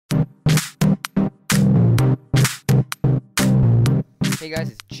Hey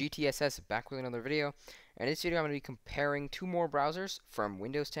guys, it's GTSS back with another video, and in this video I'm going to be comparing two more browsers from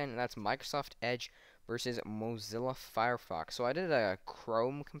Windows 10, and that's Microsoft Edge versus Mozilla Firefox. So I did a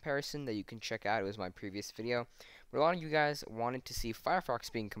Chrome comparison that you can check out. It was my previous video, but a lot of you guys wanted to see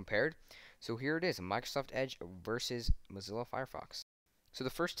Firefox being compared, so here it is, Microsoft Edge versus Mozilla Firefox. So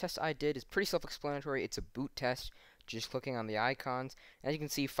the first test I did is pretty self-explanatory. It's a boot test, just clicking on the icons. As you can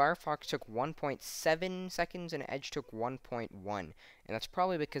see, Firefox took 1.7 seconds and Edge took 1.1. And that's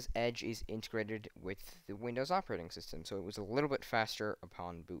probably because Edge is integrated with the Windows operating system, so it was a little bit faster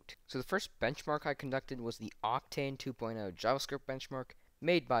upon boot. So the first benchmark I conducted was the Octane 2.0 JavaScript benchmark,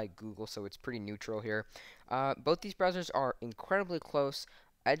 made by Google, so it's pretty neutral here. Both these browsers are incredibly close.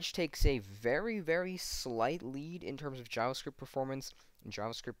 Edge takes a very slight lead in terms of JavaScript performance. And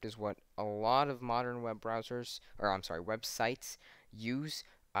JavaScript is what a lot of modern web browsers, or I'm sorry, websites use.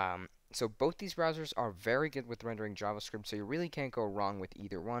 So both these browsers are very good with rendering JavaScript, so you really can't go wrong with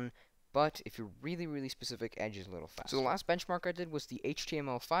either one. But if you're really specific, Edge is a little faster. So the last benchmark I did was the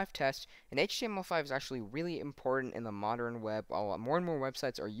HTML5 test, and HTML5 is actually really important in the modern web. More and more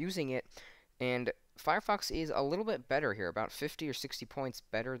websites are using it, and Firefox is a little bit better here, about 50 or 60 points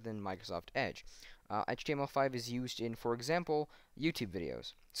better than Microsoft Edge. HTML5 is used in, for example, YouTube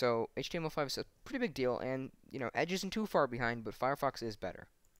videos. So HTML5 is a pretty big deal, and Edge isn't too far behind, but Firefox is better.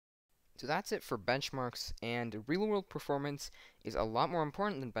 So that's it for benchmarks, and real-world performance is a lot more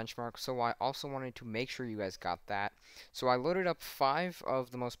important than benchmarks, so I also wanted to make sure you guys got that. So I loaded up 5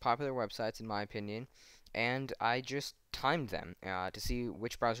 of the most popular websites, in my opinion, and I just timed them to see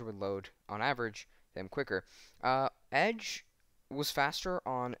which browser would load, on average, them quicker. Edge was faster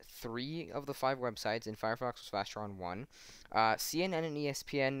on 3 of the 5 websites, and Firefox was faster on 1. CNN and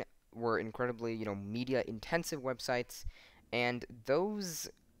ESPN were incredibly, media-intensive websites, and those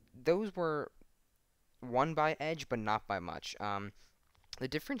were won by Edge, but not by much. The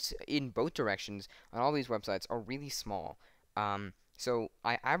difference in both directions on all these websites are really small. So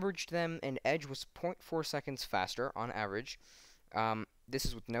I averaged them, and Edge was 0.4 seconds faster on average. This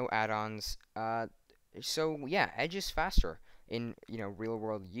is with no add-ons. So yeah, Edge is faster in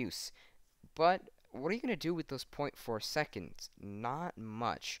real-world use. But what are you gonna do with those 0.4 seconds? Not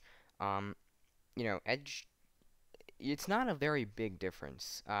much. Edge, it's not a very big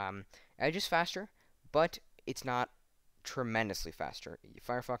difference. Edge is faster, but it's not tremendously faster.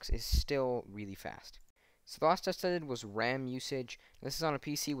 Firefox is still really fast. So the last test I did was RAM usage. This is on a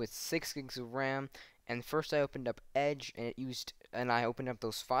PC with 6 gigs of RAM, and first I opened up Edge, and I opened up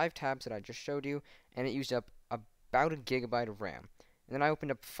those 5 tabs that I just showed you, and it used up about a gigabyte of RAM. And then I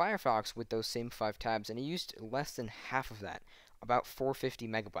opened up Firefox with those same 5 tabs, and it used less than half of that, about 450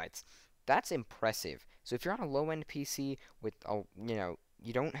 megabytes. That's impressive. So if you're on a low-end PC with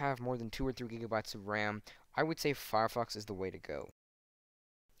you don't have more than 2 or 3 gigabytes of RAM, I would say Firefox is the way to go.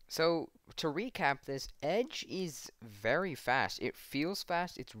 So, to recap this, Edge is very fast. It feels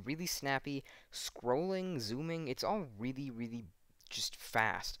fast, it's really snappy, scrolling, zooming, it's all really just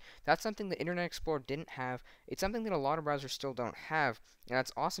fast. That's something that Internet Explorer didn't have. It's something that a lot of browsers still don't have, and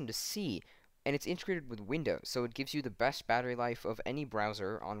that's awesome to see. And it's integrated with Windows, so it gives you the best battery life of any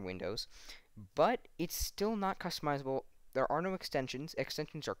browser on Windows. But it's still not customizable. There are no extensions.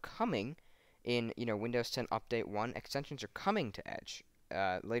 Extensions are coming in, Windows 10 Update 1. Extensions are coming to Edge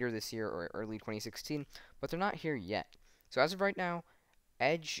later this year or early 2016, but they're not here yet. So as of right now,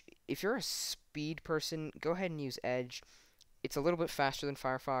 Edge, if you're a speed person, go ahead and use Edge. It's a little bit faster than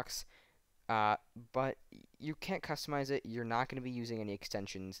Firefox, but you can't customize it. You're not going to be using any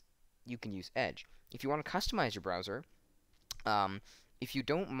extensions. You can use Edge. If you want to customize your browser, if you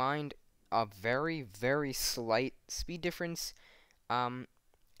don't mind a very slight speed difference, and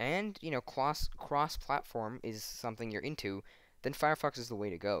cross-platform is something you're into, then Firefox is the way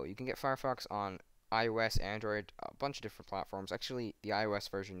to go. You can get Firefox on iOS, Android, a bunch of different platforms. Actually, the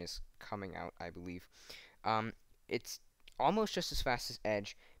iOS version is coming out, I believe. It's almost just as fast as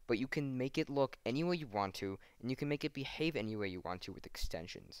Edge, but you can make it look any way you want to, and you can make it behave any way you want to with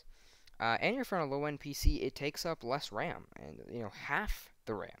extensions. And if you're on a low-end PC, it takes up less RAM, and half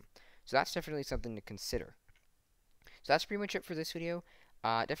the RAM. So that's definitely something to consider. So that's pretty much it for this video.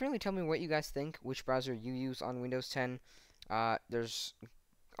 Definitely tell me what you guys think, which browser you use on Windows 10. There's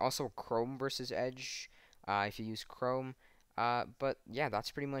also Chrome versus Edge, if you use Chrome. But yeah,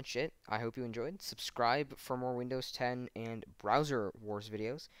 that's pretty much it. I hope you enjoyed. Subscribe for more Windows 10 and browser wars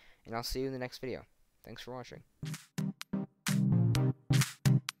videos, and I'll see you in the next video. Thanks for watching.